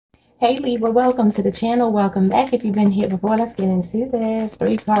Hey Libra, welcome to the channel. Welcome back. If you've been here before, let's get into this.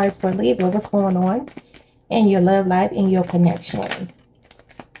 3 cards for Libra. What's going on in your love life, in your connection?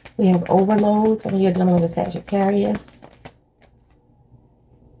 We have overload. Some of you are dealing with a Sagittarius.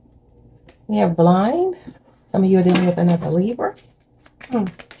 We have blind. Some of you are dealing with another Libra. And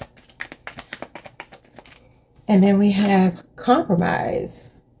then we have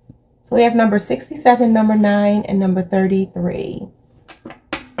compromise. So we have number 67, number 9, and number 33.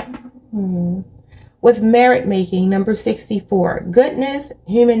 With merit making, number 64, goodness,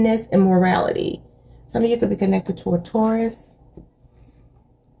 humanness, and morality. Some of you could be connected to a Taurus,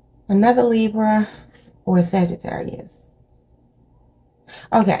 another Libra, or a Sagittarius.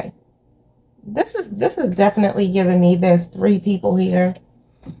 Okay, this is definitely giving me there's 3 people here.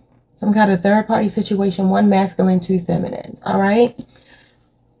 Some kind of third party situation, 1 masculine, 2 feminines. All right.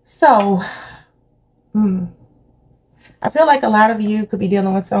 So, I feel like a lot of you could be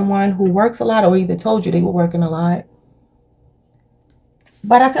dealing with someone who works a lot or either told you they were working a lot.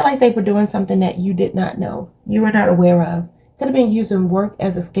 But I feel like they were doing something that you did not know. You were not aware of. Could have been using work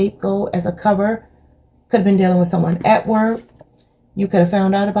as a scapegoat, as a cover. Could have been dealing with someone at work. You could have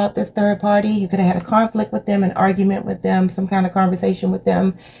found out about this third party. You could have had a conflict with them, an argument with them, some kind of conversation with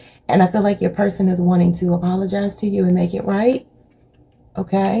them. And I feel like your person is wanting to apologize to you and make it right.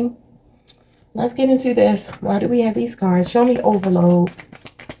 Okay. Let's get into this. Why do we have these cards? Show me overload.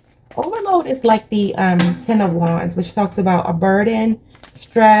 Overload is like the 10 of Wands, which talks about a burden,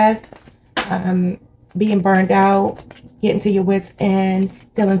 stress, being burned out, getting to your wits' end,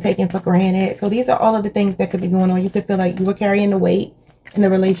 feeling taken for granted. So these are all of the things that could be going on. You could feel like you were carrying the weight in the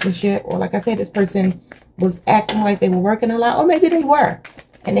relationship. Or like I said, this person was acting like they were working a lot. Or maybe they were.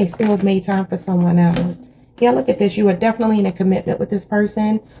 And they still made time for someone else. Yeah, look at this. You are definitely in a commitment with this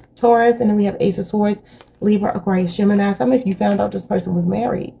person. Taurus, and then we have Ace of Swords, Libra, Aquarius, Gemini. Some of you found out this person was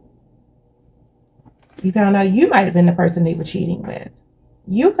married. You found out you might have been the person they were cheating with.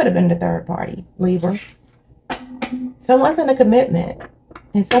 You could have been the third party, Libra. Someone's in a commitment,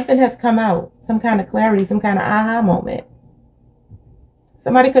 and something has come out. Some kind of clarity, some kind of aha moment.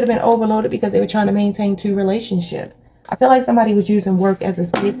 Somebody could have been overloaded because they were trying to maintain 2 relationships. I feel like somebody was using work as a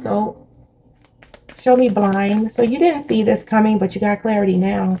scapegoat. Show me blind. So you didn't see this coming, but you got clarity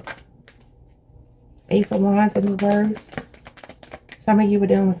now. Ace of Wands in reverse. Some of you were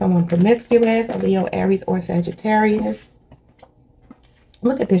dealing with someone promiscuous, a Leo, Aries, or Sagittarius.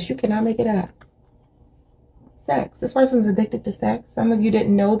 Look at this. You cannot make it up. Sex. This person's addicted to sex. Some of you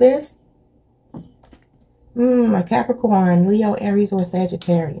didn't know this. A Capricorn, Leo, Aries, or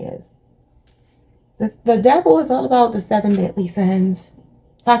Sagittarius. The devil is all about the 7 deadly sins.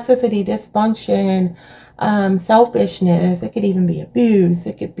 Toxicity, dysfunction, selfishness. It could even be abuse.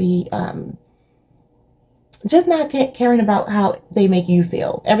 It could be just not caring about how they make you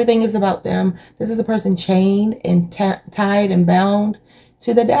feel. Everything is about them. This is a person chained and tied and bound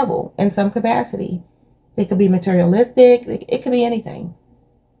to the devil in some capacity. It could be materialistic. It could be anything.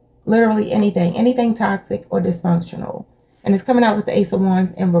 Literally anything. Anything toxic or dysfunctional. And it's coming out with the Ace of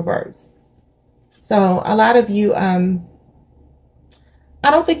Wands in reverse. So a lot of you... I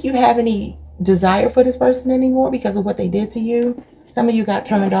don't think you have any desire for this person anymore because of what they did to you. Some of you got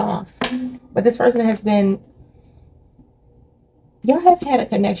turned off. But this person has been... Y'all have had a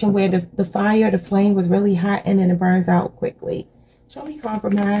connection where the fire, the flame was really hot and then it burns out quickly. Show me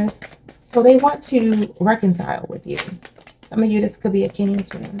compromise. So they want to reconcile with you. Some of you, this could be a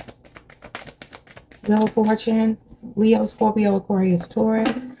Cancer. Wheel of Fortune, Leo, Scorpio, Aquarius,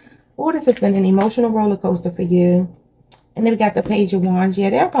 Taurus. Or this has been an emotional roller coaster for you. And then we got the Page of Wands. Yeah,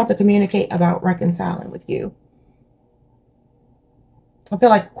 they're about to communicate about reconciling with you. I feel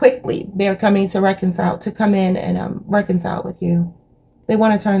like quickly they're coming to reconcile, to come in and reconcile with you. They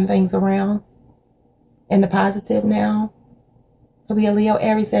want to turn things around in the positive now. Could be a Leo,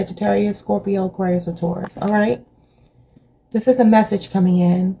 Aries, Sagittarius, Scorpio, Aquarius, or Taurus. All right. This is a message coming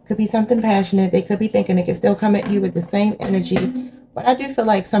in. Could be something passionate. They could be thinking it can still come at you with the same energy. But I do feel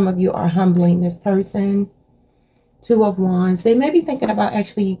like some of you are humbling this person. 2 of Wands. They may be thinking about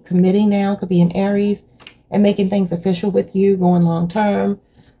actually committing now. Could be an Aries and making things official with you, going long term.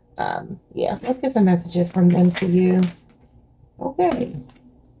 Yeah, let's get some messages from them to you. Okay.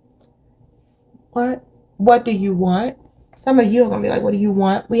 What do you want? Some of you are going to be like, what do you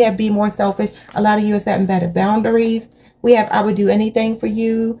want? We have be more selfish. A lot of you are setting better boundaries. We have I would do anything for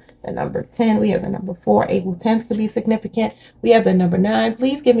you. The number 10. We have the number 4. April 10th could be significant. We have the number 9.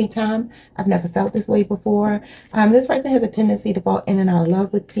 Please give me time. I've never felt this way before. This person has a tendency to fall in and out of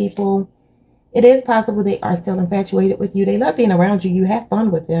love with people. It is possible they are still infatuated with you. They love being around you. You have fun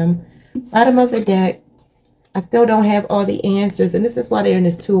with them. Bottom of the deck. I still don't have all the answers. And this is why they're in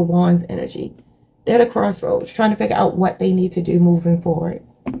this Two of Wands energy. They're at a crossroads, trying to figure out what they need to do moving forward.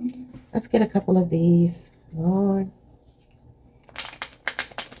 Let's get a couple of these. Lord.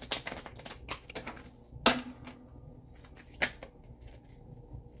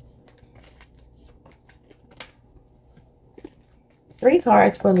 Three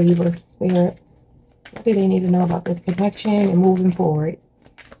cards for Libra, Spirit. What do they need to know about this connection and moving forward?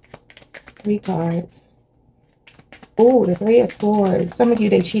 Three cards. Oh, the Three of Swords. Some of you,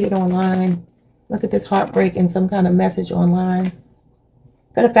 they cheated online. Look at this heartbreak and some kind of message online.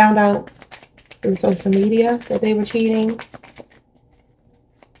 Could have found out through social media that they were cheating.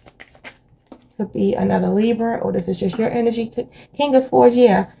 Could be another Libra, or this is just your energy. King of Swords,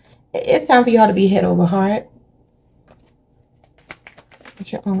 yeah. It's time for y'all to be head over heart.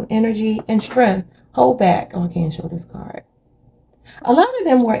 With your own energy and strength. Hold back. Oh, I can't show this card. A lot of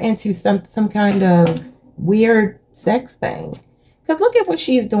them were into some kind of weird sex thing. Because look at what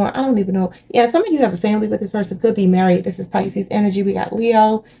she's doing. I don't even know. Yeah, some of you have a family with this person. Could be married. This is Pisces energy. We got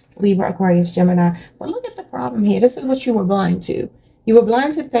Leo, Libra, Aquarius, Gemini. But look at the problem here. This is what you were blind to. You were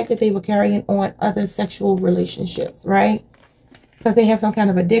blind to the fact that they were carrying on other sexual relationships, right? Because they have some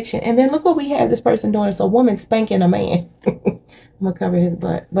kind of addiction. And then look what we have this person doing. It's a woman spanking a man. I'm going to cover his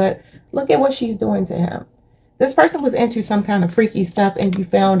butt. But look at what she's doing to him. This person was into some kind of freaky stuff and you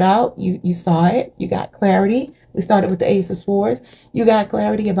found out. You saw it. You got clarity. We started with the Ace of Swords. You got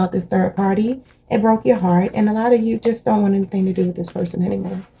clarity about this third party. It broke your heart. And a lot of you just don't want anything to do with this person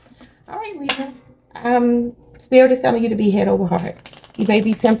anymore. All right, Libra. Spirit is telling you to be head over heart. You may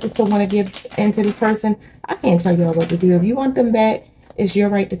be tempted to want to give into this person. I can't tell y'all what to do. If you want them back, it's your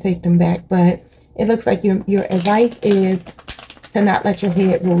right to take them back. But it looks like your advice is to not let your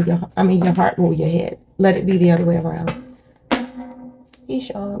head rule your heart rule your head. Let it be the other way around. Peace,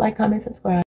 y'all. Like, comment, subscribe.